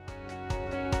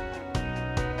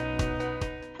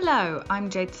Hello, I'm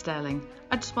Jade Sterling.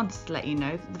 I just wanted to let you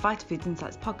know that the VitaFoods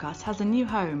Insights podcast has a new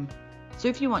home. So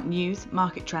if you want news,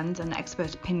 market trends and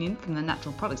expert opinion from the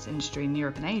natural products industry in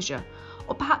Europe and Asia,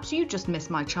 or perhaps you just miss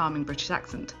my charming British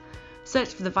accent,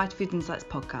 search for the VitaFoods Insights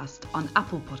podcast on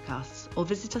Apple Podcasts or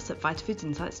visit us at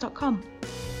vitafoodsinsights.com.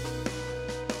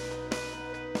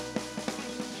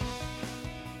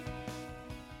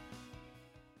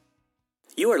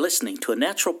 You are listening to a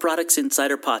Natural Products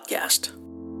Insider podcast.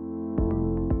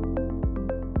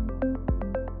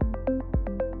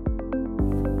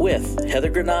 With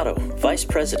Heather Granato, Vice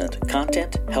President,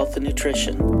 Content, Health and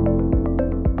Nutrition.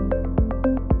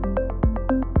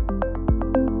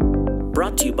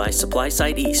 Brought to you by Supply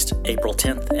Side East, April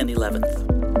 10th and 11th.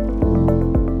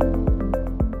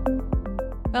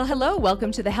 Well, hello.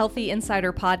 Welcome to the Healthy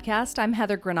Insider Podcast. I'm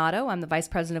Heather Granato. I'm the Vice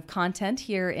President of Content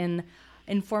here in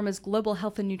Informa's Global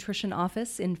Health and Nutrition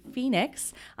Office in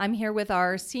Phoenix. I'm here with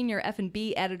our Senior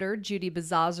F&B Editor, Judie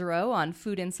Bizzozero on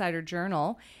Food Insider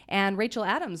Journal, and Rachel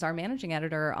Adams, our Managing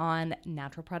Editor on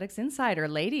Natural Products Insider.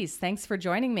 Ladies, thanks for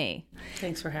joining me.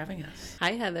 Thanks for having us.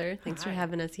 Hi, Heather. Thanks for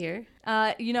having us here.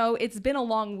 It's been a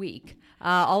long week.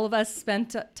 All of us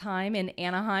spent time in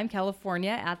Anaheim,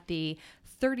 California at the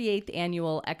 38th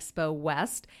Annual Expo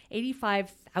West,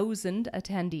 85,000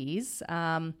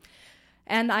 attendees.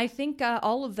 And I think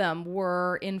all of them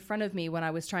were in front of me when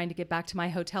I was trying to get back to my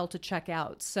hotel to check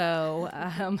out. So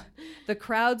the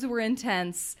crowds were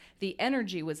intense. The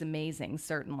energy was amazing,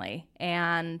 certainly.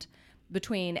 And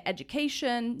between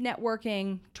education,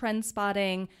 networking, trend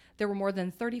spotting, there were more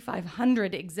than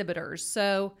 3,500 exhibitors.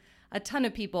 So a ton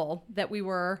of people that we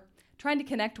were trying to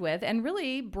connect with and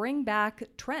really bring back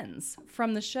trends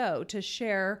from the show to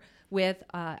share with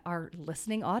our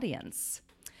listening audience.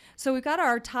 So we've got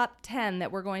our top 10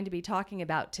 that we're going to be talking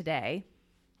about today.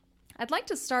 I'd like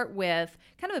to start with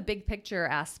kind of a big picture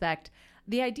aspect,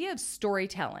 the idea of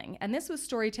storytelling. And this was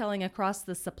storytelling across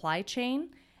the supply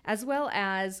chain, as well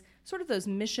as sort of those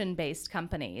mission-based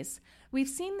companies. We've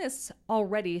seen this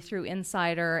already through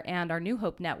Insider and our New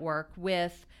Hope network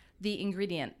with the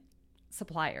ingredient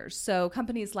suppliers. So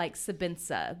companies like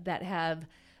Sabinsa that have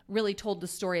really told the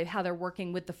story of how they're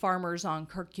working with the farmers on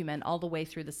curcumin all the way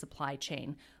through the supply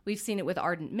chain. We've seen it with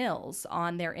Ardent Mills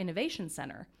on their innovation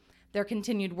center, their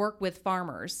continued work with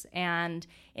farmers and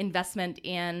investment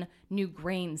in new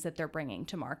grains that they're bringing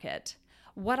to market.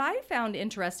 What I found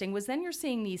interesting was then you're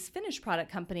seeing these finished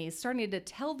product companies starting to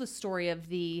tell the story of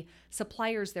the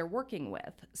suppliers they're working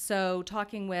with. So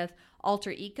talking with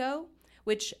Alter Eco,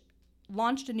 which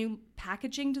launched a new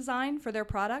packaging design for their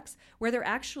products where they're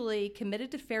actually committed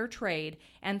to fair trade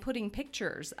and putting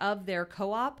pictures of their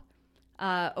co-op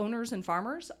owners and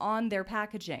farmers on their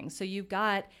packaging. So you've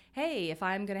got, hey, if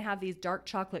I'm going to have these dark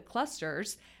chocolate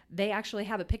clusters, they actually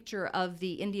have a picture of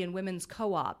the Indian Women's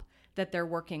Co-op that they're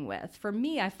working with. For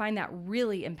me, I find that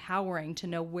really empowering to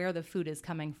know where the food is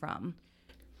coming from.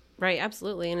 Right,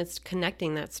 absolutely. And it's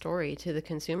connecting that story to the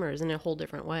consumers in a whole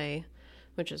different way,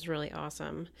 which is really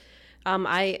awesome.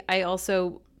 I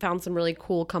also found some really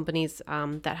cool companies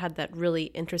that had that really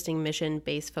interesting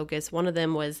mission-based focus. One of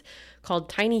them was called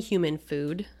Tiny Human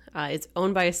Food. It's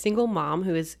owned by a single mom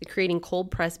who is creating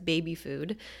cold-pressed baby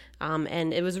food.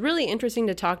 And it was really interesting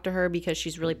to talk to her because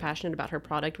she's really passionate about her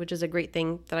product, which is a great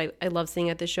thing that I love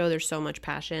seeing at the show. There's so much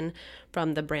passion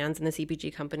from the brands and the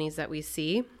CPG companies that we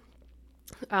see.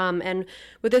 And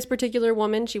with this particular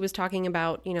woman, she was talking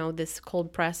about, this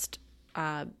cold-pressed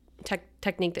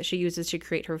technique that she uses to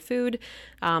create her food.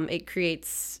 It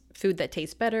creates food that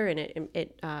tastes better and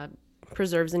it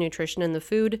preserves the nutrition in the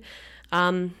food.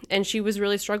 And she was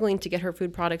really struggling to get her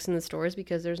food products in the stores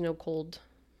because there's no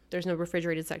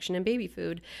refrigerated section in baby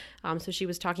food. So she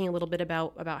was talking a little bit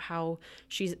about how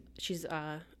she's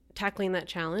tackling that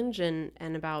challenge and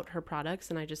about her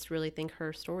products. And I just really think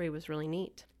her story was really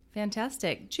neat.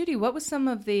 Fantastic. Judie, what was some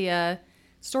of the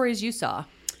stories you saw?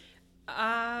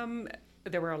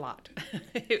 There were a lot.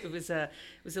 It was a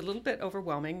little bit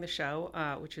overwhelming, the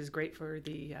show, which is great for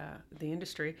the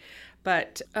industry.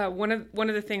 But one of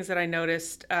the things that I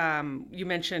noticed, you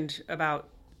mentioned about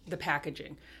the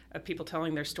packaging of people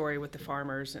telling their story with the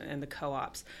farmers and the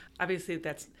co-ops. Obviously,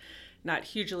 that's not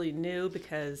hugely new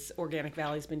because Organic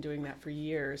Valley's been doing that for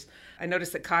years. I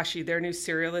noticed that Kashi, their new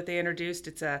cereal that they introduced,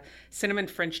 it's a cinnamon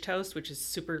French toast, which is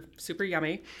super, super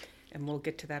yummy. And we'll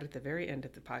get to that at the very end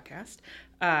of the podcast.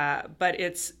 But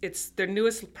it's their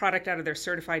newest product out of their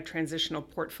certified transitional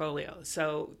portfolio.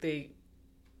 So they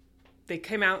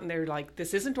came out and they're like,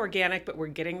 this isn't organic, but we're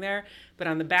getting there. But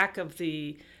on the back of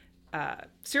the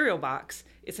cereal box,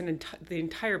 it's the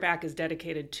entire back is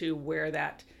dedicated to where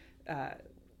that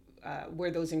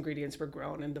where those ingredients were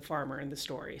grown and the farmer and the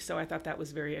story. So I thought that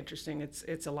was very interesting.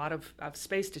 It's a lot of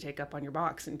space to take up on your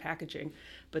box and packaging,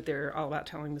 but they're all about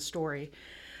telling the story.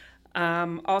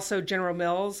 Also, General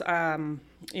Mills,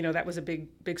 that was a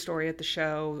big story at the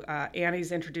show.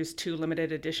 Annie's introduced 2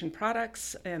 limited edition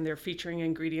products, and they're featuring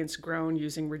ingredients grown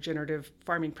using regenerative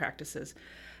farming practices.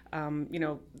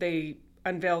 They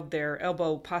unveiled their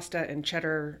elbow pasta and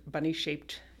cheddar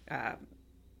bunny-shaped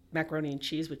macaroni and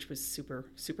cheese, which was super,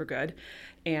 super good,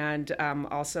 and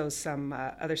also some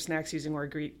other snacks using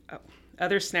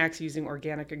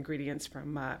organic ingredients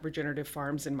from regenerative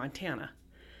farms in Montana.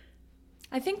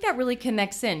 I think that really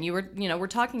connects in. We're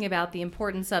talking about the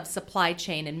importance of supply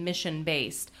chain and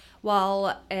mission-based,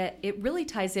 while it really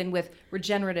ties in with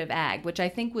regenerative ag, which I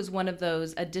think was one of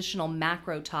those additional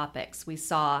macro topics we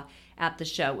saw at the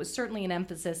show. It was certainly an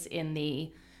emphasis in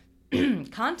the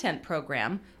content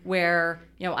program where,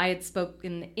 I had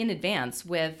spoken in advance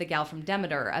with the gal from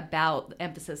Demeter about the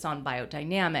emphasis on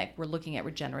biodynamic. We're looking at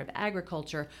regenerative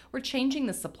agriculture. We're changing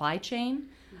the supply chain.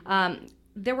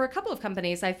 There were a couple of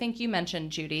companies, I think you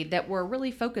mentioned, Judie, that were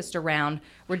really focused around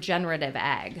regenerative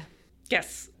ag.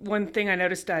 Yes. One thing I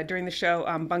noticed during the show,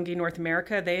 Bunge North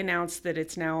America, they announced that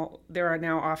they are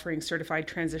now offering certified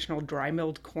transitional dry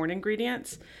milled corn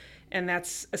ingredients. And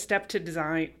that's a step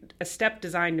designed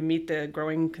to meet the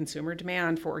growing consumer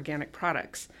demand for organic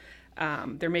products.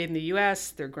 They're made in the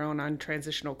U.S. They're grown on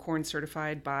transitional cornfield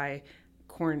certified by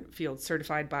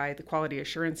the Quality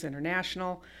Assurance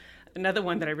International. Another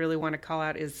one that I really want to call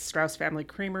out is Strauss Family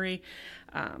Creamery.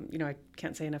 I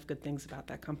can't say enough good things about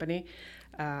that company.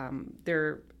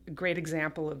 They're a great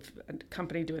example of a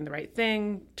company doing the right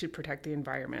thing to protect the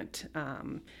environment.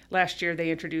 Last year, they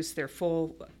introduced their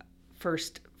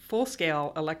first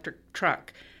full-scale electric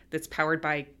truck that's powered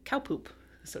by cow poop,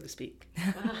 so to speak.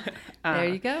 There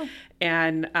you go.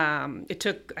 And it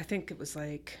took, I think it was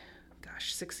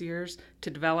 6 years to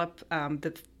develop.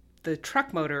 The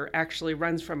truck motor actually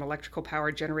runs from electrical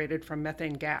power generated from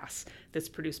methane gas that's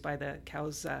produced by the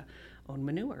cow's own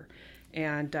manure.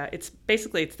 And it's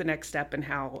the next step in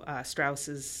how Strauss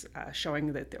is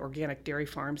showing that the organic dairy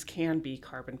farms can be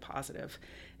carbon positive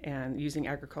and using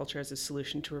agriculture as a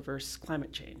solution to reverse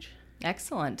climate change.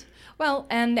 Excellent. Well,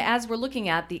 and as we're looking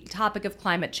at the topic of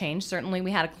climate change, certainly we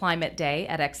had a climate day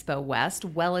at Expo West,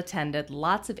 well attended,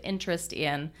 lots of interest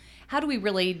in how do we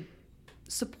really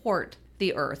support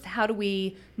the earth? How do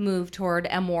we move toward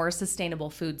a more sustainable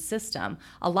food system?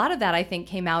 A lot of that, I think,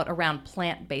 came out around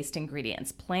plant-based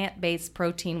ingredients. Plant-based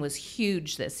protein was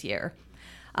huge this year.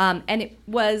 And it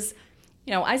was,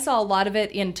 I saw a lot of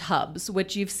it in tubs,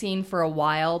 which you've seen for a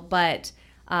while, but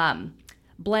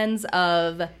blends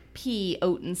of pea,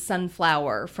 oat, and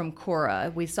sunflower from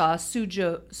Cora. We saw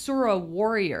Sura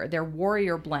Warrior, their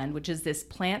Warrior blend, which is this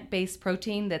plant-based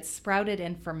protein that's sprouted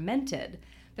and fermented.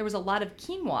 There was a lot of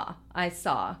quinoa I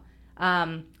saw.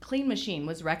 Clean Machine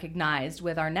was recognized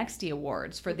with our Nexty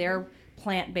Awards for their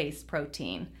plant-based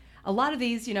protein. A lot of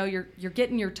these, you're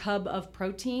getting your tub of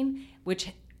protein,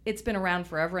 which it's been around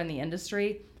forever in the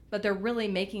industry, but they're really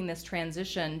making this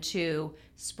transition to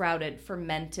sprouted,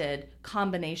 fermented,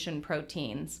 combination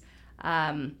proteins.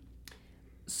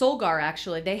 Solgar,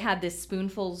 actually, they had this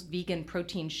Spoonfuls vegan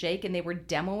protein shake, and they were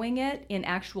demoing it in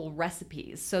actual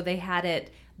recipes. So they had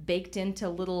it baked into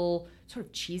little sort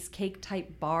of cheesecake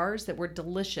type bars that were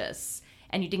delicious,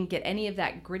 and you didn't get any of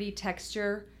that gritty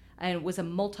texture. And it was a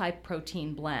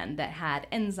multi-protein blend that had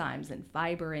enzymes and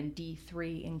fiber and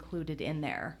D3 included in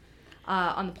there.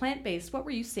 On the plant-based, what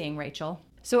were you seeing, Rachel?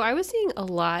 So I was seeing a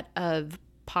lot of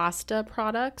pasta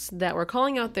products that were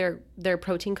calling out their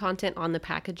protein content on the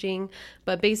packaging,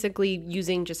 but basically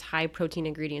using just high protein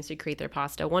ingredients to create their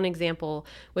pasta. One example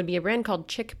would be a brand called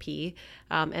Chickpea,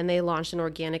 and they launched an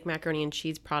organic macaroni and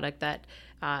cheese product that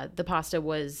the pasta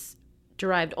was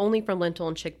derived only from lentil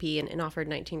and chickpea and offered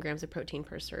 19 grams of protein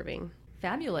per serving.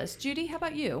 Fabulous. Judie, how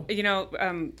about you?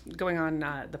 Going on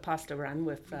the pasta run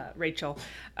with Rachel,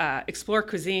 Explore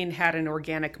Cuisine had an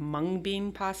organic mung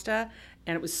bean pasta,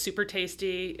 and it was super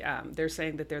tasty. They're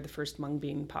saying that they're the first mung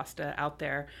bean pasta out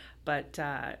there, but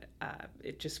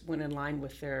it just went in line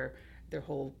with their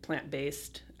whole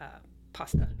plant-based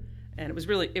pasta. And it was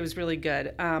really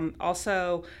good.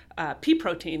 Also, pea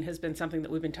protein has been something that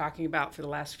we've been talking about for the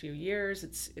last few years.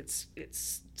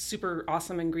 It's super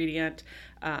awesome ingredient.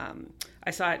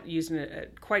 I saw it used in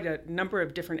quite a number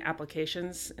of different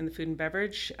applications in the food and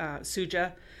beverage.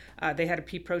 Suja, they had a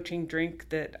pea protein drink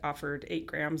that offered 8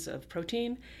 grams of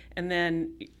protein. And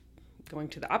then going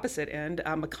to the opposite end,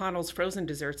 McConnell's frozen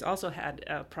desserts also had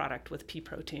a product with pea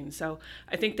protein. So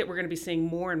I think that we're going to be seeing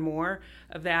more and more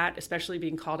of that, especially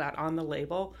being called out on the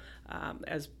label,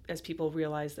 as people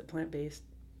realize that plant-based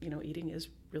eating is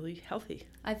really healthy.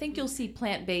 I think you'll see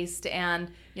plant-based,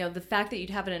 and the fact that you'd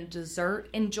have it in dessert.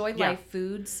 Enjoy Life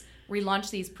Foods relaunched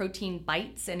these protein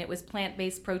bites, and it was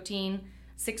plant-based protein,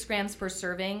 6 grams per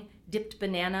serving, dipped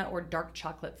banana or dark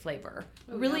chocolate flavor.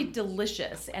 Really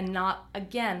delicious, and not,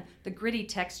 again, the gritty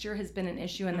texture has been an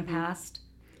issue in the past.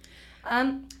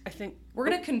 I think we're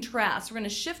going to contrast. We're going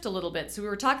to shift a little bit. So we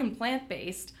were talking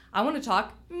plant-based. I want to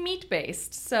talk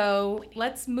meat-based. So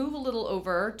let's move a little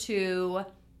over to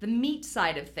the meat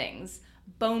side of things.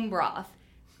 Bone broth.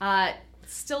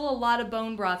 Still a lot of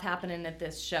bone broth happening at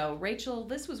this show. Rachel,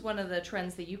 this was one of the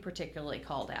trends that you particularly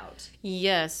called out.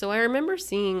 Yes. So I remember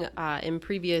seeing in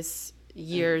previous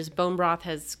years, bone broth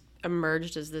has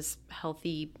emerged as this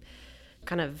healthy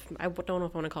kind of, I don't know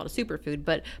if I want to call it a superfood,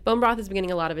 but bone broth is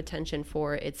getting a lot of attention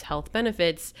for its health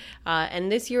benefits.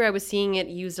 And this year I was seeing it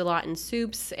used a lot in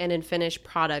soups and in finished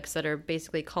products that are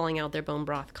basically calling out their bone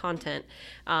broth content.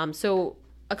 So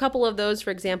a couple of those,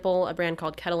 for example, a brand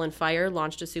called Kettle and Fire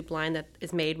launched a soup line that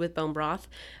is made with bone broth.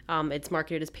 It's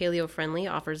marketed as paleo-friendly,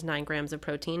 offers 9 grams of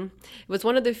protein. It was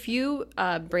one of the few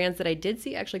brands that I did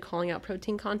see actually calling out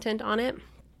protein content on it.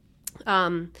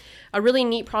 A really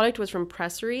neat product was from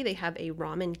Pressery. They have a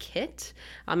ramen kit.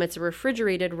 It's a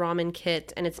refrigerated ramen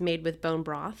kit, and it's made with bone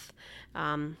broth.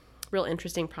 Real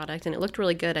interesting product, and it looked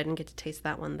really good. I didn't get to taste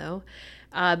that one, though.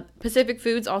 Pacific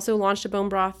Foods also launched a bone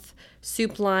broth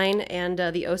soup line, and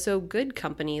the Oh So Good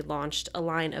company launched a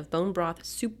line of bone broth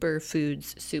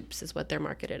superfoods soups is what they're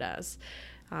marketed as.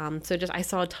 So I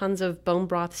saw tons of bone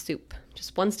broth soup.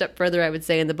 Just one step further, I would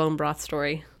say, in the bone broth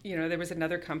story. There was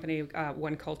another company,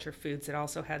 One Culture Foods, that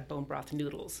also had bone broth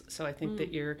noodles. So I think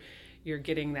that you're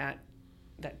getting that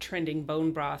trending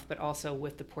bone broth, but also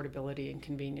with the portability and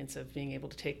convenience of being able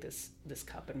to take this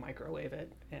cup and microwave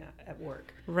it at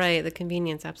work. Right, the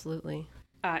convenience, absolutely.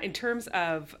 In terms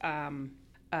of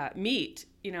meat,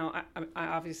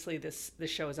 obviously this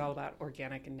show is all about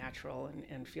organic and natural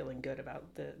and feeling good about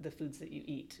the foods that you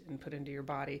eat and put into your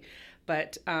body.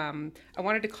 But I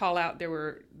wanted to call out, there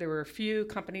were a few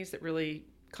companies that really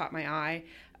caught my eye.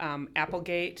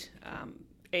 Applegate,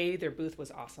 their booth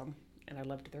was awesome, and I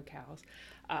loved their cows.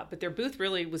 But their booth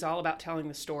really was all about telling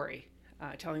the story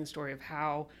of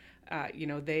how,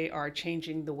 they are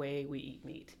changing the way we eat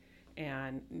meat.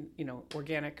 And,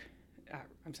 organic,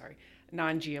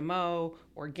 non-GMO,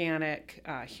 organic,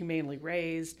 humanely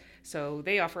raised. So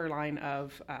they offer a line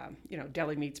of,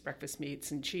 deli meats, breakfast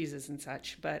meats, and cheeses and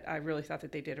such. But I really thought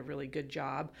that they did a really good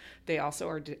job. They also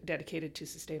are dedicated to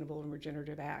sustainable and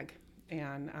regenerative ag.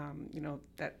 And,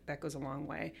 that goes a long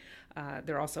way.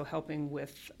 They're also helping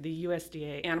with the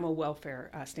USDA animal welfare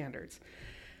standards.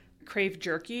 Crave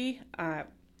Jerky,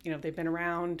 they've been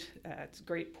around. It's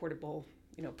great portable,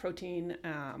 protein.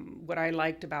 What I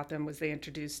liked about them was they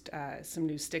introduced some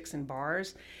new sticks and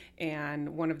bars.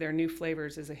 And one of their new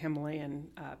flavors is a Himalayan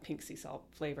pink sea salt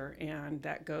flavor. And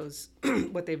that goes,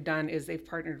 what they've done is they've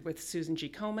partnered with Susan G.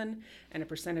 Komen, and a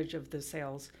percentage of the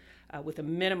sales with a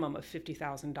minimum of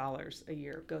 $50,000 a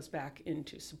year goes back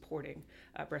into supporting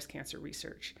breast cancer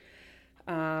research.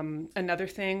 Another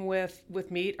thing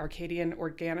with meat, Arcadian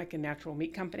Organic and Natural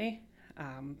Meat Company.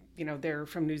 They're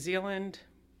from New Zealand.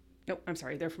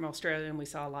 They're from Australia, and we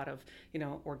saw a lot of,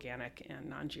 organic and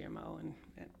non-GMO and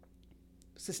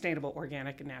sustainable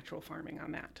organic and natural farming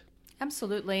on that.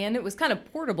 Absolutely, and it was kind of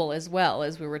portable as well,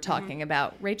 as we were talking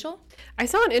about. Rachel? I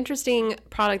saw an interesting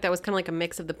product that was kind of like a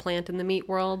mix of the plant and the meat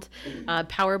world.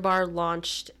 Power Bar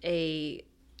launched a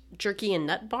jerky and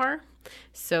nut bar.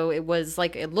 So it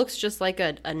looks just like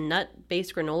a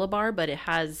nut-based granola bar, but it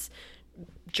has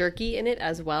jerky in it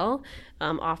as well.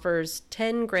 Offers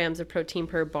 10 grams of protein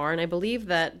per bar, and I believe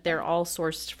that they're all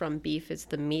sourced from beef. It's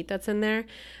the meat that's in there.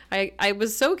 I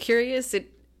was so curious.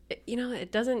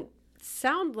 It doesn't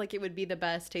sound like it would be the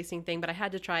best tasting thing, but I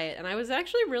had to try it, and I was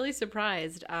actually really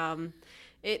surprised.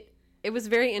 It was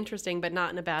very interesting, but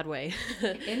not in a bad way.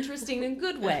 Interesting in a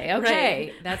good way.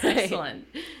 Okay, right. That's excellent.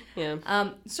 Yeah.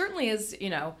 Certainly, as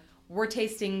we're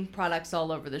tasting products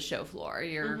all over the show floor.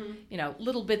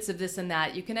 Little bits of this and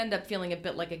that. You can end up feeling a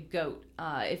bit like a goat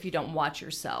if you don't watch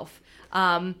yourself.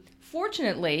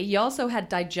 Fortunately, you also had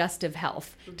digestive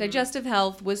health. Digestive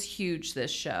health was huge this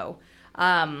show.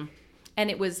 And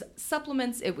it was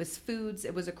supplements, it was foods,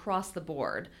 it was across the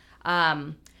board.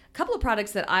 couple of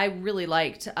products that I really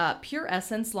liked. Pure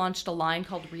Essence launched a line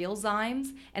called Real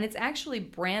Zymes, and it's actually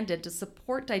branded to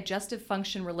support digestive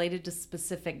function related to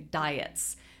specific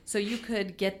diets. So you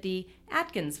could get the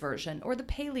Atkins version or the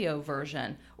paleo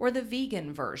version or the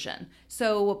vegan version.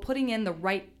 So putting in the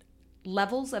right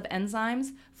levels of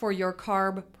enzymes for your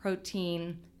carb,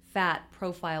 protein, fat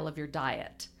profile of your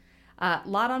diet. A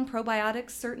lot on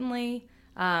probiotics, certainly.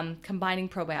 Combining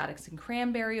probiotics and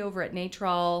cranberry over at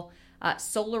Natural.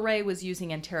 Solaray was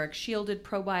using enteric shielded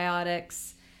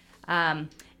probiotics.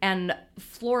 And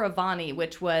Floravani,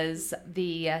 which was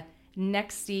the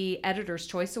Nexty Editor's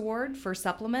Choice Award for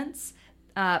supplements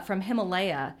from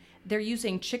Himalaya. They're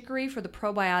using chicory for the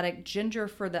probiotic, ginger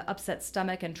for the upset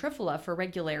stomach, and triphala for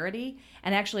regularity,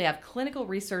 and actually have clinical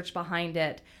research behind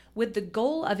it with the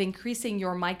goal of increasing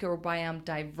your microbiome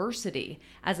diversity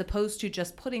as opposed to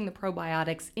just putting the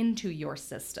probiotics into your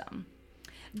system.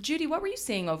 Judie, what were you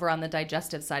seeing over on the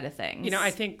digestive side of things? I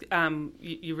think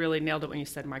you really nailed it when you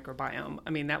said microbiome. I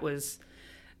mean, that was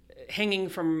hanging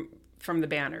from the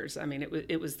banners. I mean,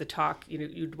 it was the talk.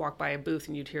 You'd walk by a booth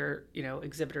and you'd hear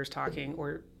exhibitors talking,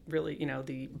 or really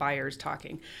the buyers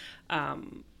talking.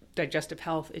 Digestive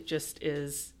health,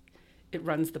 it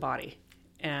runs the body,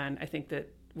 and I think that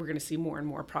we're going to see more and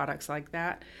more products like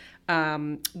that.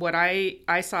 What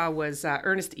I saw was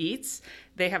Ernest Eats.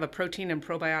 They have a protein and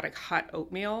probiotic hot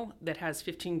oatmeal that has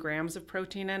 15 grams of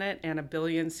protein in it and 1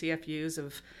 billion CFUs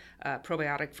of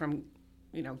probiotic from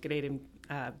Granato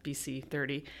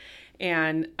BC30.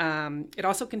 And it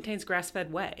also contains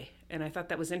grass-fed whey. And I thought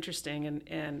that was interesting.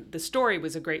 And the story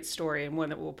was a great story, and one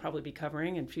that we'll probably be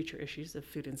covering in future issues of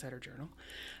Food Insider Journal.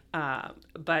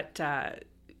 But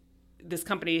this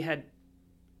company had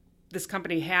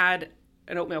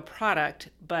an oatmeal product,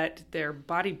 but their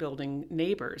bodybuilding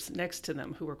neighbors next to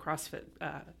them, who were CrossFit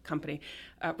company,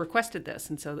 requested this.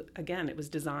 And so, again, it was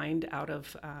designed out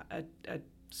of a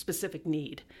specific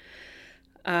need.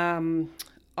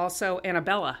 Also,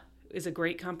 Annabella is a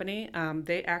great company.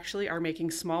 They actually are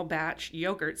making small batch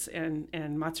yogurts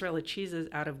and mozzarella cheeses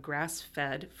out of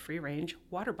grass-fed, free-range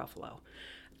water buffalo.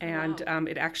 And wow.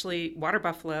 It actually, water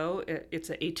buffalo, it's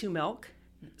a A2 milk.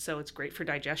 So it's great for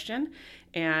digestion,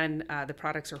 and the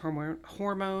products are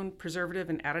hormone, preservative,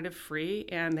 and additive free,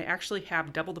 and they actually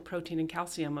have double the protein and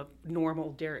calcium of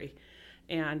normal dairy.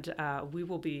 And we're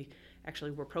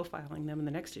profiling them in the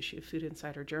next issue of Food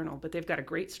Insider Journal. But they've got a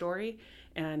great story,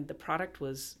 and the product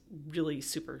was really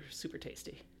super, super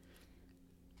tasty.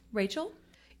 Rachel?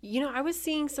 I was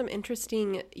seeing some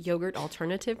interesting yogurt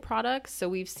alternative products. So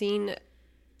we've seen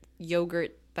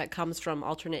yogurt that comes from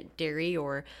alternate dairy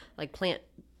or like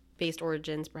plant-based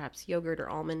origins, perhaps yogurt or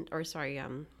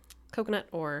coconut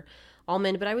or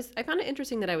almond. But I found it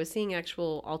interesting that I was seeing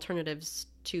actual alternatives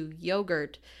to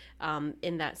yogurt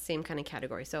in that same kind of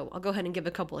category. So I'll go ahead and give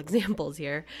a couple examples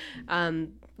here.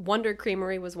 Wonder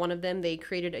Creamery was one of them. They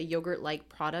created a yogurt-like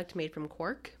product made from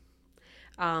quark.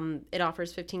 It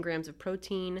offers 15 grams of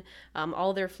protein.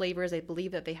 All their flavors, I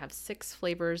believe that they have 6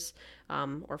 flavors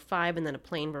or 5, and then a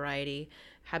plain variety,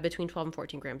 have between 12 and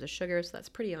 14 grams of sugar. So that's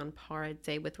pretty on par, I'd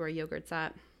say, with where yogurt's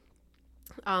at.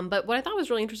 But what I thought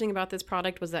was really interesting about this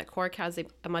product was that quark has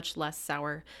a much less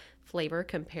sour flavor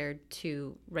compared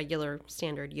to regular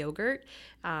standard yogurt.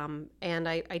 And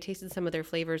I tasted some of their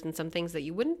flavors, and some things that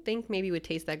you wouldn't think maybe would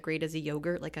taste that great as a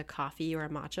yogurt, like a coffee or a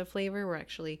matcha flavor, were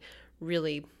actually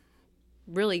really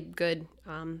good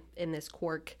in this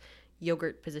quark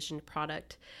yogurt positioned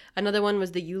product. Another one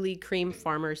was the Yulee Cream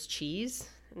Farmer's Cheese,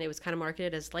 and it was kind of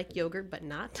marketed as like yogurt but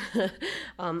not.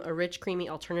 A rich, creamy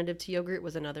alternative to yogurt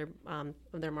was another of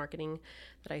their marketing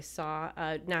that I saw.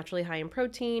 Naturally high in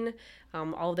protein.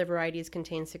 All of their varieties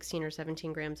contain 16 or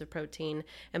 17 grams of protein,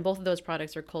 and both of those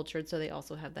products are cultured, so they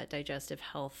also have that digestive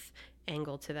health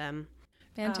angle to them.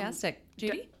 Fantastic.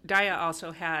 Judie? Daya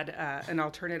also had an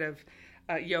alternative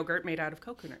yogurt made out of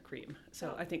coconut cream.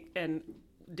 So I think, and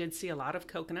did see a lot of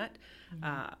coconut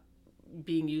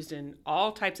being used in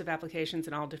all types of applications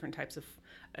and all different types of,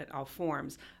 all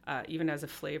forms, even as a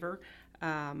flavor.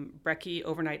 Brekkie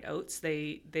Overnight Oats,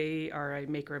 they are a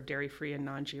maker of dairy-free and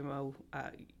non-GMO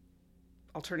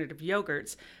alternative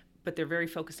yogurts, but they're very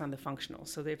focused on the functional.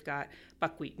 So they've got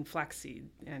buckwheat and flaxseed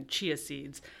and chia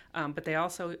seeds, but they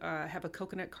also have a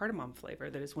coconut cardamom flavor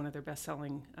that is one of their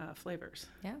best-selling flavors.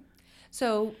 Yeah.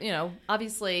 So,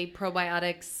 obviously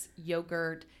probiotics,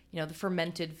 yogurt, the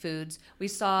fermented foods. We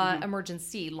saw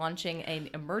Emergency launching an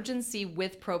emergency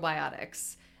with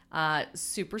probiotics.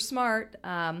 Super smart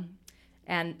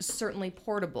and certainly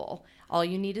portable. All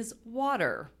you need is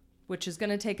water, which is going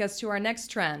to take us to our next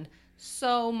trend.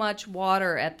 So much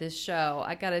water at this show.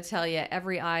 I got to tell you,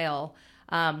 every aisle.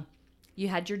 You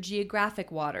had your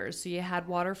geographic waters. So you had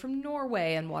water from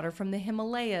Norway and water from the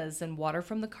Himalayas and water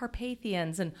from the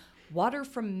Carpathians and water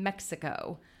from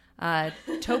Mexico.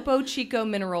 Topo Chico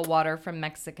mineral water from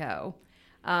Mexico.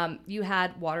 You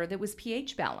had water that was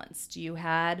pH balanced. You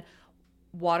had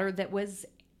water that was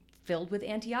filled with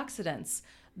antioxidants.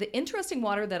 The interesting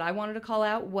water that I wanted to call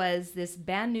out was this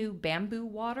Banu bamboo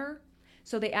water.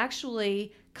 So they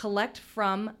actually collect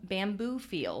from bamboo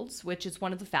fields, which is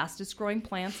one of the fastest growing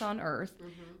plants on earth.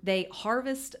 Mm-hmm. They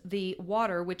harvest the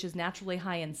water, which is naturally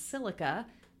high in silica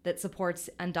that supports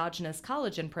endogenous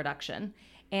collagen production.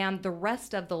 And the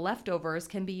rest of the leftovers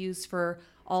can be used for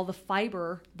all the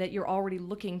fiber that you're already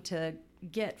looking to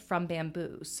get from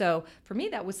bamboo. So for me,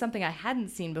 that was something I hadn't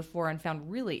seen before and found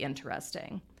really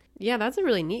interesting. Yeah, that's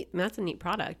a neat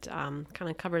product. Kind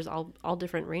of covers all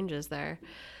different ranges there.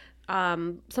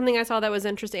 Something I saw that was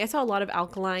interesting, I saw a lot of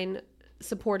alkaline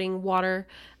supporting water,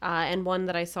 and one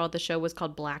that I saw at the show was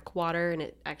called Black Water, and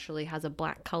it actually has a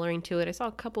black coloring to it. I saw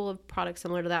a couple of products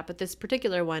similar to that, but this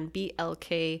particular one,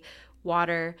 BLK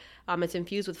Water, it's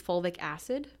infused with fulvic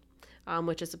acid,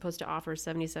 which is supposed to offer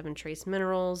 77 trace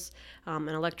minerals and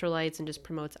electrolytes and just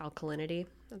promotes alkalinity.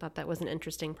 I thought that was an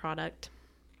interesting product.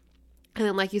 And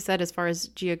then, like you said, as far as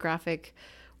geographic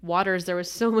waters, there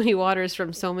was so many waters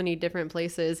from so many different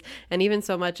places, and even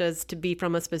so much as to be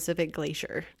from a specific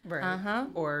glacier. Right. Uh-huh.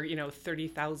 Or,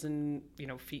 30,000,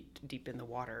 feet deep in the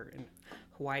water in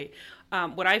Hawaii.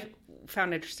 What I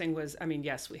found interesting was,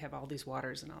 yes, we have all these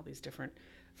waters and all these different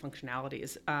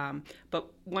functionalities. But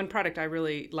one product I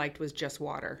really liked was Just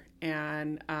Water.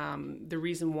 And the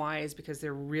reason why is because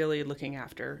they're really looking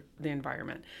after the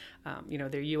environment.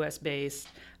 They're U.S. based.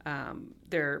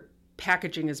 Their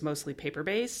packaging is mostly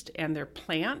paper-based, and their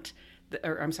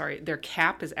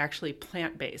cap is actually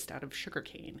plant-based out of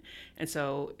sugarcane. And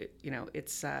so,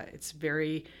 it's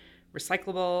very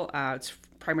recyclable. It's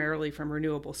primarily from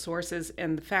renewable sources.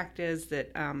 And the fact is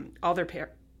that all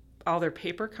their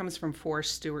paper comes from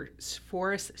Forest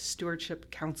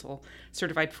Stewardship Council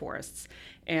certified forests.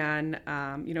 And,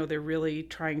 they're really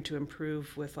trying to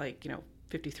improve with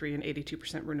 53 and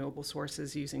 82% renewable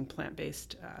sources using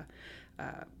plant-based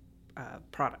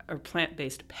product or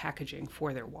plant-based packaging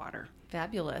for their water.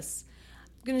 Fabulous.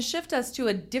 I'm going to shift us to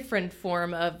a different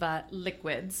form of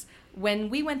liquids. When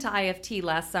we went to IFT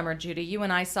last summer, Judie, you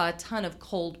and I saw a ton of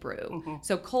cold brew. Mm-hmm.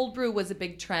 So cold brew was a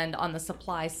big trend on the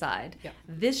supply side. Yeah.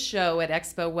 This show at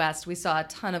Expo West, we saw a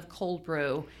ton of cold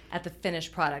brew at the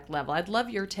finished product level. I'd love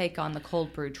your take on the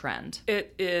cold brew trend.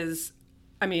 It is,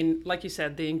 like you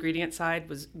said, the ingredient side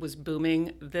was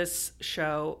booming. This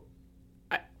show,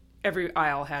 every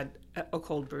aisle had a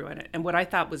cold brew in it. And what I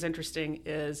thought was interesting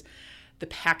is the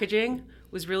packaging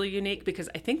was really unique because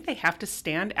I think they have to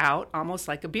stand out almost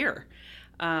like a beer,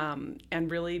 and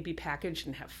really be packaged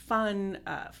and have fun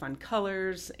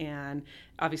colors, and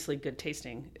obviously good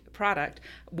tasting product.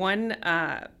 One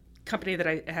company that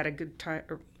I had a good time,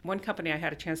 or one company I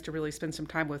had a chance to really spend some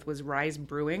time with was Rise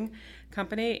Brewing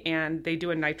Company, and they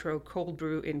do a nitro cold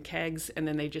brew in kegs, and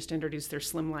then they just introduced their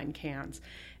slimline cans.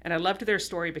 And I loved their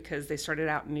story because they started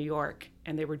out in New York,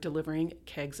 and they were delivering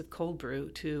kegs of cold brew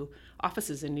to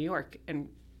offices in New York and,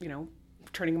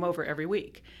 turning them over every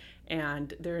week.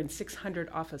 And they're in 600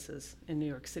 offices in New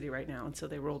York City right now, and so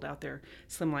they rolled out their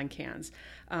slimline cans.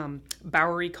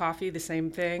 Bowery Coffee, the same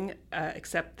thing,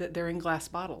 except that they're in glass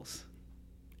bottles.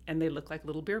 And they look like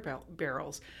little beer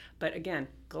barrels. But again,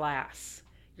 glass.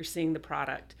 You're seeing the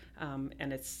product,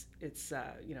 and it's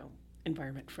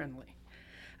environment friendly.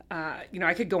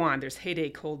 I could go on. There's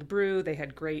Heyday Cold Brew. They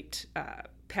had great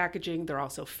packaging. They're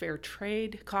also fair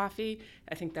trade coffee.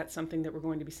 I think that's something that we're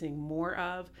going to be seeing more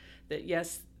of. That,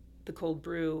 yes, the cold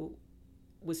brew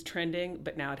was trending,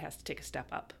 but now it has to take a step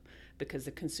up because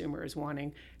the consumer is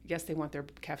wanting, yes, they want their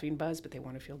caffeine buzz, but they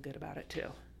want to feel good about it too.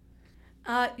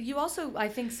 You also, I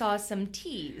think, saw some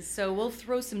teas. So we'll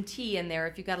throw some tea in there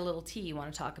if you got a little tea you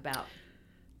want to talk about.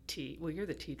 Tea. Well, you're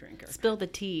the tea drinker. Spill the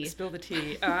tea. Spill the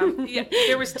tea. Yeah,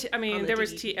 there was. There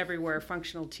was tea everywhere.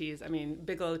 Functional teas.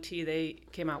 Bigelow Tea. They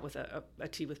came out with a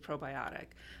tea with probiotic.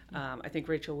 I think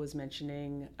Rachel was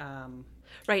mentioning.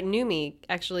 Right, Numi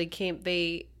actually came.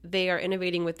 They are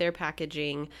innovating with their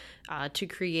packaging to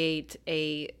create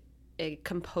a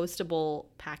compostable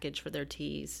package for their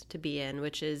teas to be in,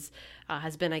 which is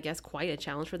has been, I guess, quite a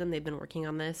challenge for them. They've been working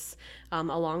on this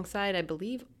alongside, I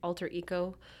believe, Alter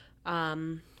Eco.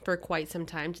 For quite some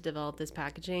time to develop this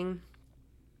packaging.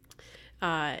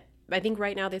 I think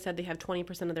right now they said they have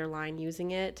 20% of their line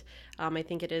using it. I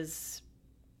think it is,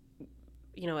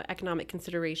 economic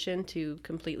consideration to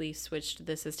completely switch to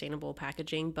the sustainable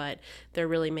packaging, but they're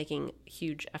really making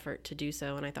huge effort to do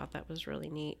so, and I thought that was really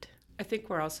neat. I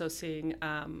think we're also seeing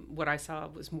what I saw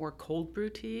was more cold brew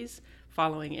teas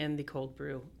following in the cold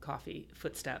brew coffee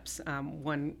footsteps.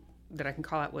 One that I can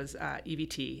call out was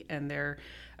EVT, and they're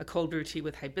a cold brew tea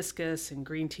with hibiscus and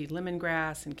green tea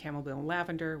lemongrass and chamomile and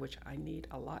lavender, which I need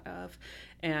a lot of,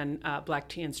 and black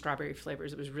tea and strawberry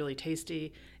flavors. It was really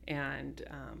tasty, and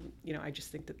I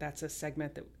just think that that's a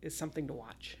segment that is something to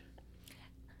watch.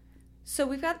 So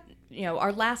we've got,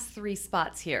 our last 3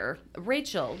 spots here.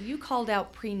 Rachel, you called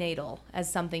out prenatal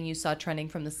as something you saw trending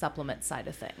from the supplement side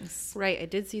of things. Right. I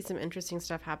did see some interesting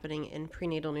stuff happening in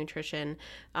prenatal nutrition.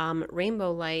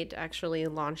 Rainbow Light actually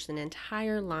launched an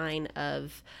entire line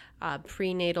of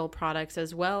prenatal products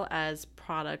as well as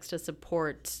products to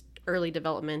support early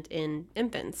development in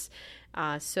infants.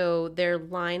 So their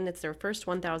line, it's their first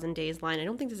 1,000 days line. I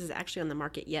don't think this is actually on the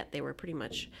market yet. They were pretty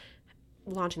much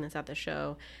launching this at the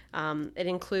show. It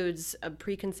includes a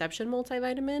preconception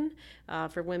multivitamin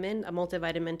for women, a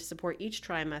multivitamin to support each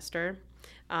trimester,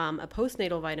 a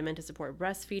postnatal vitamin to support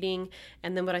breastfeeding,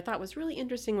 and then what I thought was really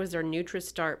interesting was their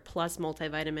NutriStart Plus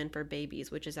multivitamin for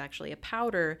babies, which is actually a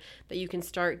powder that you can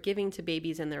start giving to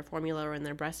babies in their formula or in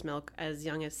their breast milk as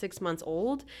young as 6 months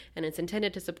old, and it's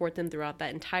intended to support them throughout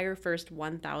that entire first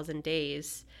 1,000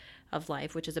 days of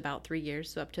life, which is about 3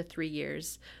 years, so up to 3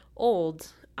 years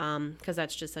old, because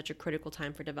that's just such a critical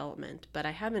time for development. But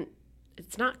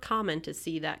it's not common to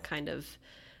see that kind of,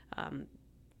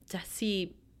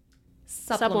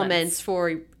 supplements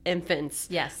for infants.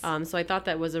 Yes. So I thought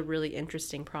that was a really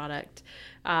interesting product.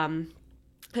 I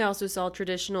also saw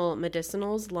Traditional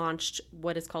Medicinals launched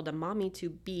what is called a Mommy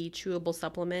to Be chewable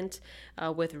supplement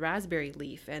with raspberry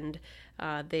leaf, and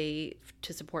to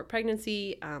support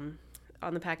pregnancy.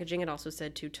 On the packaging, it also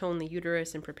said to tone the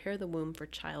uterus and prepare the womb for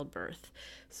childbirth.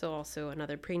 So also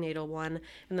another prenatal one.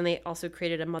 And then they also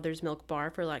created a mother's milk bar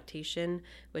for lactation,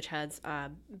 which has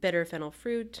bitter fennel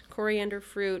fruit, coriander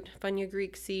fruit,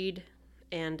 fenugreek seed,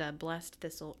 and blessed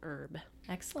thistle herb.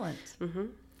 Excellent. Mm-hmm.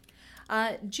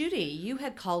 Judie, you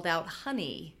had called out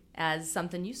honey as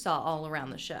something you saw all around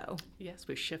the show. Yes,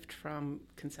 we shift from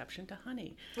conception to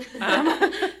honey.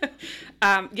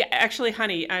 Actually,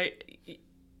 honey,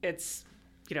 it's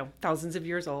thousands of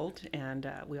years old, and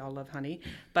we all love honey.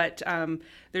 But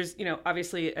there's,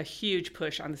 obviously a huge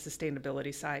push on the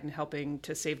sustainability side and helping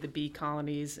to save the bee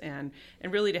colonies and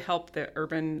really to help the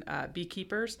urban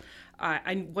beekeepers.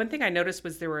 One thing I noticed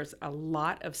was there was a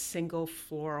lot of single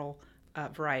floral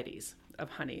varieties of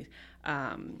honey.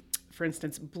 For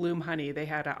instance, Bloom honey, they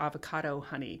had avocado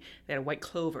honey, they had white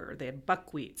clover, they had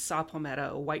buckwheat, saw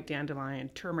palmetto, white dandelion,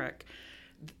 turmeric.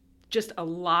 Just a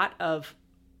lot of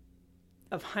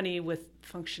honey with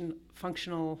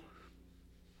functional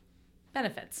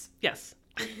benefits. Yes.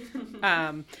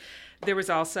 There was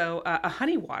also a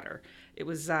honey water. It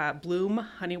was Bloom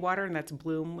honey water, and that's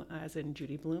Bloom as in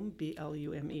Judy Bloom,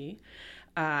 Blume.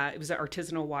 It was an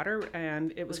artisanal water,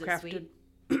 and it was crafted.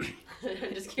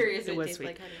 I'm just curious. It tastes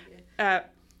like honey.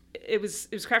 It was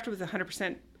crafted with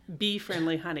 100%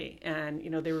 bee-friendly honey, and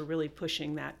they were really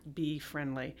pushing that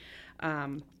bee-friendly.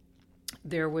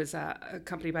 There was a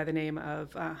company by the name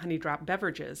of Honey Drop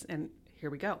Beverages, and here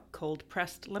we go,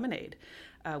 cold-pressed lemonade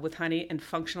with honey and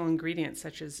functional ingredients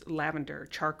such as lavender,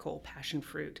 charcoal, passion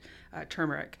fruit,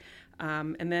 turmeric.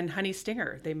 And then Honey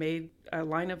Stinger. They made a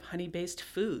line of honey-based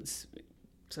foods.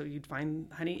 So you'd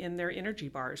find honey in their energy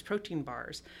bars, protein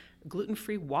bars,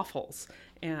 gluten-free waffles,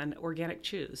 and organic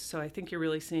chews. So I think you're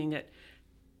really seeing it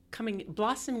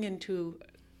blossoming into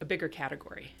a bigger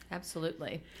category.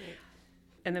 Absolutely.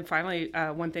 And then finally,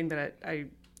 one thing that I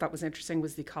thought was interesting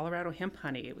was the Colorado hemp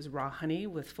honey. It was raw honey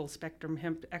with full spectrum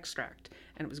hemp extract,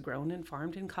 and it was grown and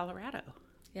farmed in Colorado.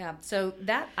 Yeah, so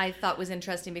that I thought was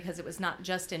interesting because it was not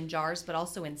just in jars, but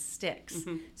also in sticks.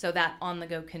 Mm-hmm. So that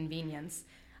on-the-go convenience.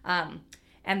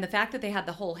 And the fact that they had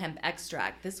the whole hemp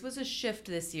extract, this was a shift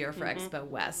this year for Expo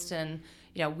West. And,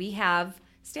 we have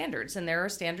standards, and there are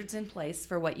standards in place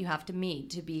for what you have to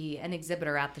meet to be an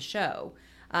exhibitor at the show.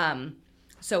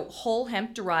 So whole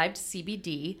hemp-derived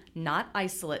CBD, not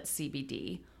isolate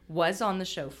CBD, was on the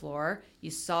show floor.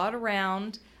 You saw it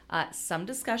around. Some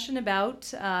discussion about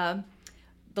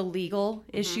the legal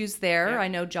issues there. Yeah. I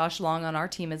know Josh Long on our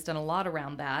team has done a lot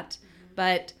around that.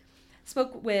 But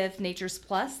spoke with Nature's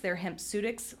Plus, their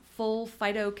Hempceutics full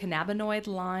phytocannabinoid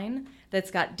line that's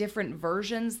got different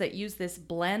versions that use this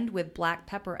blend with black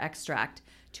pepper extract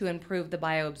to improve the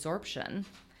bioabsorption.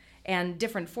 And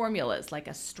different formulas, like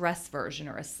a stress version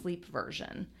or a sleep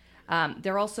version.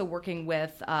 They're also working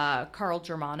with Carl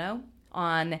Germano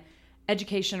on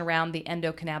education around the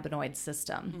endocannabinoid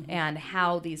system and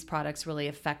how these products really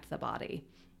affect the body.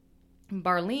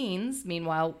 Barlean's,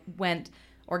 meanwhile, went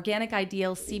organic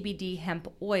ideal CBD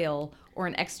hemp oil or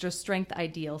an extra strength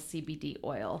ideal CBD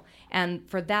oil. And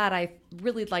for that, I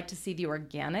really like to see the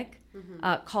organic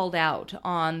called out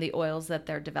on the oils that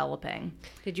they're developing.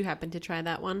 Did you happen to try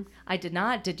that one? I did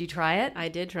not. Did you try it? I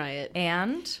did try it.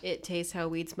 And? It tastes how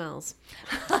weed smells.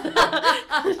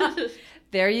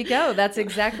 There you go. That's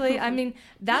exactly, I mean,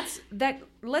 that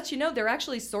lets you know they're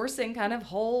actually sourcing kind of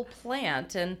whole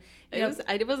plant. And I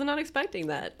was not expecting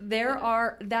that.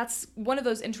 That's one of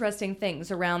those interesting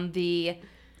things around the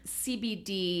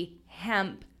CBD,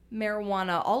 hemp,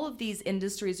 marijuana. All of these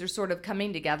industries are sort of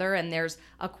coming together, and there's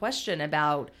a question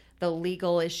about the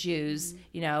legal issues,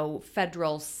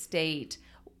 federal, state.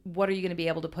 What are you going to be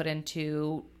able to put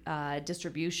into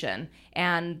distribution?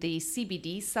 And the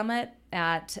CBD summit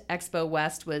at Expo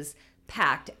West was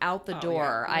packed out the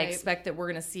door. Yeah, I right. expect that we're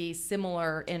going to see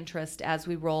similar interest as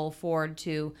we roll forward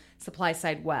to Supply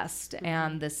Side West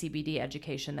and the CBD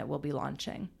education that we'll be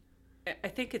launching. I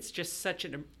think it's just such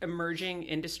an emerging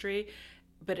industry,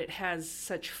 but it has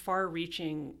such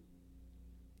far-reaching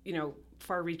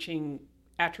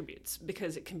attributes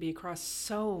because it can be across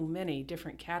so many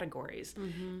different categories.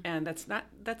 And that's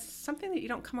something that you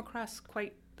don't come across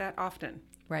quite that often.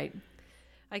 Right.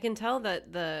 I can tell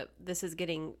that this is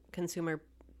getting consumer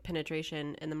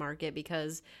penetration in the market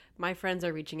because my friends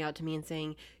are reaching out to me and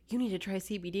saying, you need to try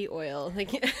CBD oil,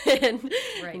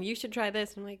 and you should try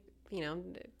this. I'm like,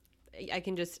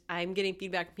 I'm getting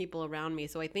feedback from people around me.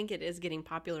 So I think it is getting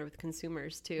popular with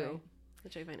consumers too, right,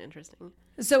 which I find interesting.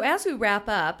 So as we wrap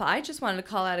up, I just wanted to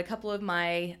call out a couple of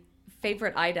my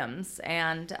favorite items.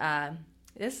 And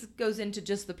this goes into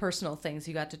just the personal things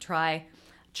you got to try.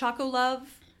 Choco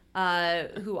Love,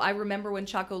 who I remember when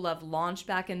Choco Love launched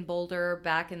back in Boulder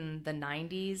back in the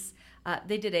 90s.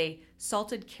 They did a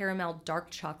salted caramel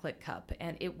dark chocolate cup,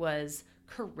 and it was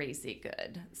crazy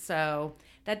good. So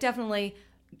that definitely...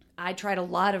 I tried a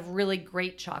lot of really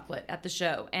great chocolate at the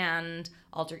show, and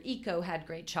Alter Eco had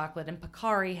great chocolate, and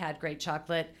Picari had great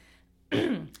chocolate.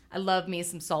 I love me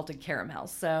some salted caramel,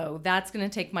 so that's going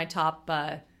to take my top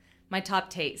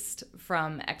taste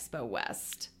from Expo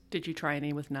West. Did you try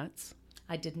any with nuts?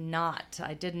 I did not.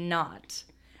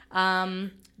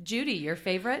 Judie, your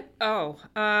favorite? Oh,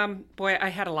 boy, I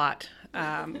had a lot.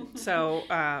 And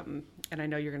I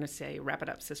know you're going to say, wrap it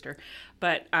up, sister,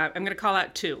 but I'm going to call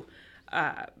out two.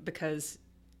 Because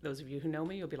those of you who know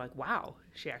me, you'll be like, wow,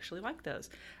 she actually liked those.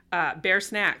 Bear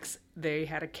Snacks, they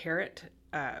had a carrot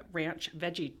ranch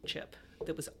veggie chip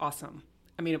that was awesome.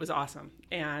 I mean, it was awesome.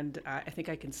 And I think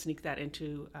I can sneak that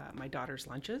into my daughter's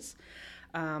lunches.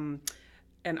 And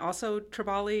also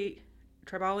Tribali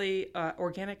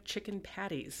organic chicken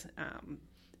patties,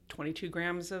 22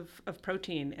 grams of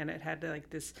protein. And it had like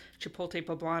this Chipotle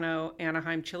Poblano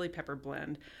Anaheim chili pepper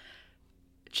blend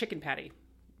chicken patty.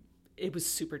 It was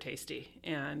super tasty,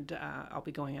 and I'll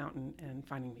be going out and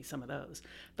finding me some of those.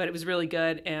 But it was really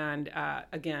good, and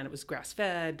again, it was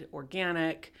grass-fed,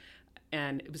 organic,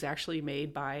 and it was actually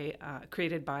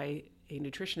created by a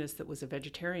nutritionist that was a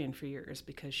vegetarian for years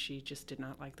because she just did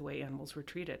not like the way animals were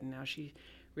treated, and now she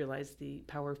realized the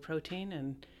power of protein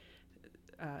and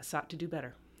sought to do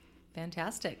better.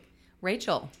 Fantastic.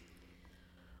 Rachel?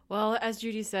 Well, as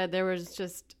Judie said, there was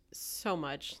just so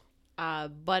much.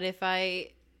 But if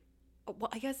I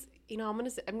guess,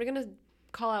 I'm gonna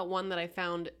call out one that I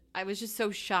found. I was just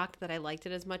so shocked that I liked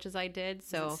it as much as I did.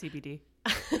 So CBD.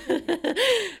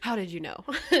 How did you know?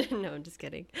 No, I'm just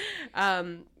kidding.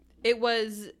 It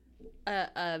was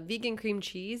a vegan cream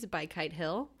cheese by Kite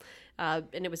Hill, and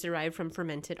it was derived from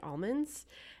fermented almonds.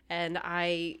 And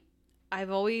I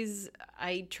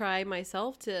try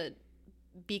myself to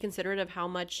be considerate of how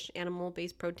much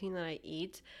animal-based protein that I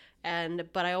eat.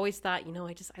 But I always thought,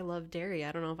 I love dairy.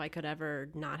 I don't know if I could ever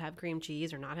not have cream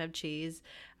cheese or not have cheese.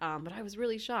 But I was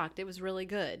really shocked. It was really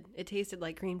good. It tasted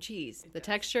like cream cheese. The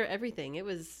texture, everything. It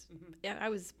was, I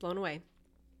was blown away.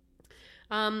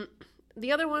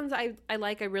 The other ones I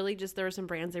like, there were some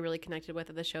brands I really connected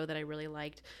with at the show that I really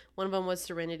liked. One of them was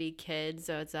Serenity Kids.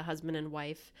 So it's a husband and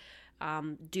wife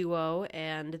duo.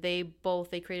 And they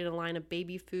created a line of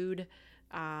baby food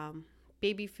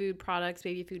products,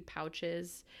 baby food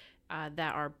pouches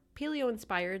that are paleo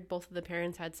inspired. Both of the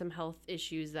parents had some health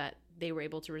issues that they were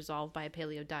able to resolve by a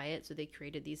paleo diet, so they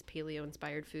created these paleo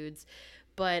inspired foods.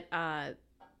 But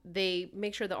they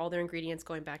make sure that all their ingredients,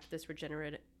 going back to this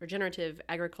regenerative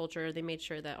agriculture, they made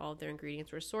sure that all of their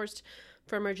ingredients were sourced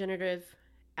from regenerative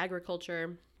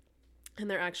agriculture. And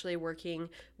they're actually working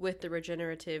with the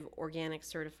Regenerative Organic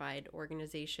Certified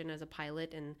organization as a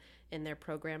pilot in their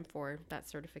program for that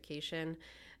certification.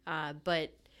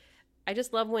 But I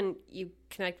just love when you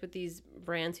connect with these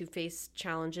brands who face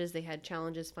challenges. They had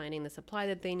challenges finding the supply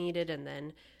that they needed, and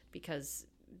then because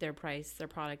their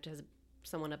product has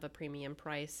somewhat of a premium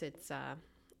price, it's a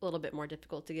little bit more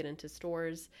difficult to get into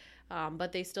stores.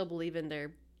 But they still believe in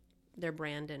their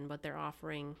brand and what they're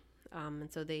offering,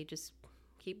 and so they just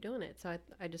keep doing it. So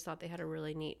I just thought they had a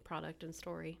really neat product and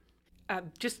story.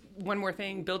 Just one more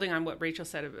thing, building on what Rachel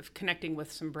said of connecting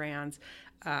with some brands.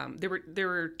 There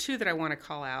were two that I want to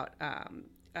call out.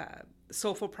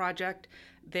 Soulful Project,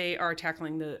 they are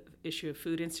tackling the issue of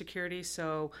food insecurity.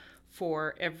 So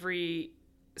for every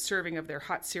serving of their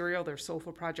hot cereal, their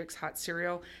Soulful Project's hot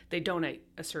cereal, they donate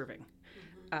a serving.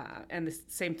 And the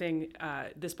same thing,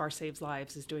 This Bar Saves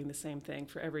Lives is doing the same thing.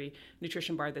 For every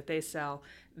nutrition bar that they sell,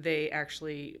 they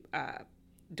actually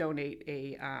donate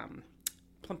a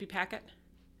Plumpy packet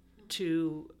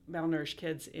to malnourished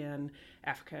kids in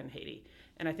Africa and Haiti.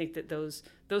 And I think that those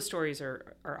stories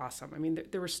are awesome. I mean,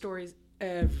 there were stories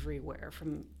everywhere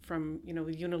from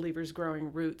Unilever's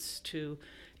growing roots to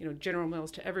General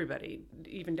Mills, to everybody,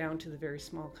 even down to the very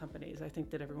small companies. I think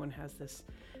that everyone has this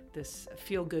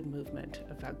feel-good movement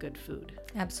about good food.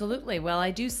 Absolutely. Well,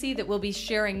 I do see that we'll be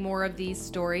sharing more of these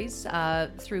stories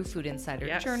through Food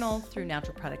Insider Journal, through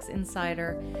Natural Products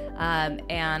Insider.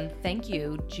 And thank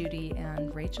you, Judie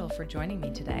and Rachel, for joining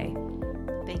me today.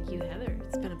 Thank you, Heather.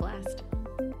 It's been a blast.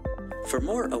 For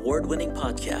more award-winning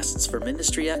podcasts from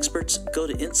industry experts, go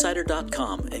to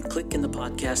insider.com and click in the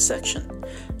podcast section.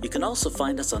 You can also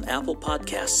find us on Apple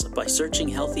Podcasts by searching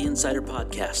Healthy Insider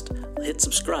Podcast. Hit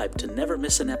subscribe to never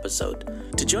miss an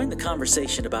episode. To join the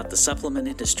conversation about the supplement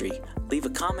industry, leave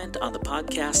a comment on the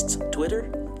podcast's Twitter,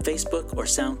 Facebook, or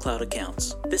SoundCloud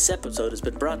accounts. This episode has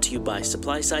been brought to you by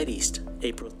Supply Side East,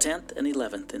 April 10th and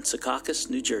 11th in Secaucus,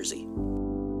 New Jersey.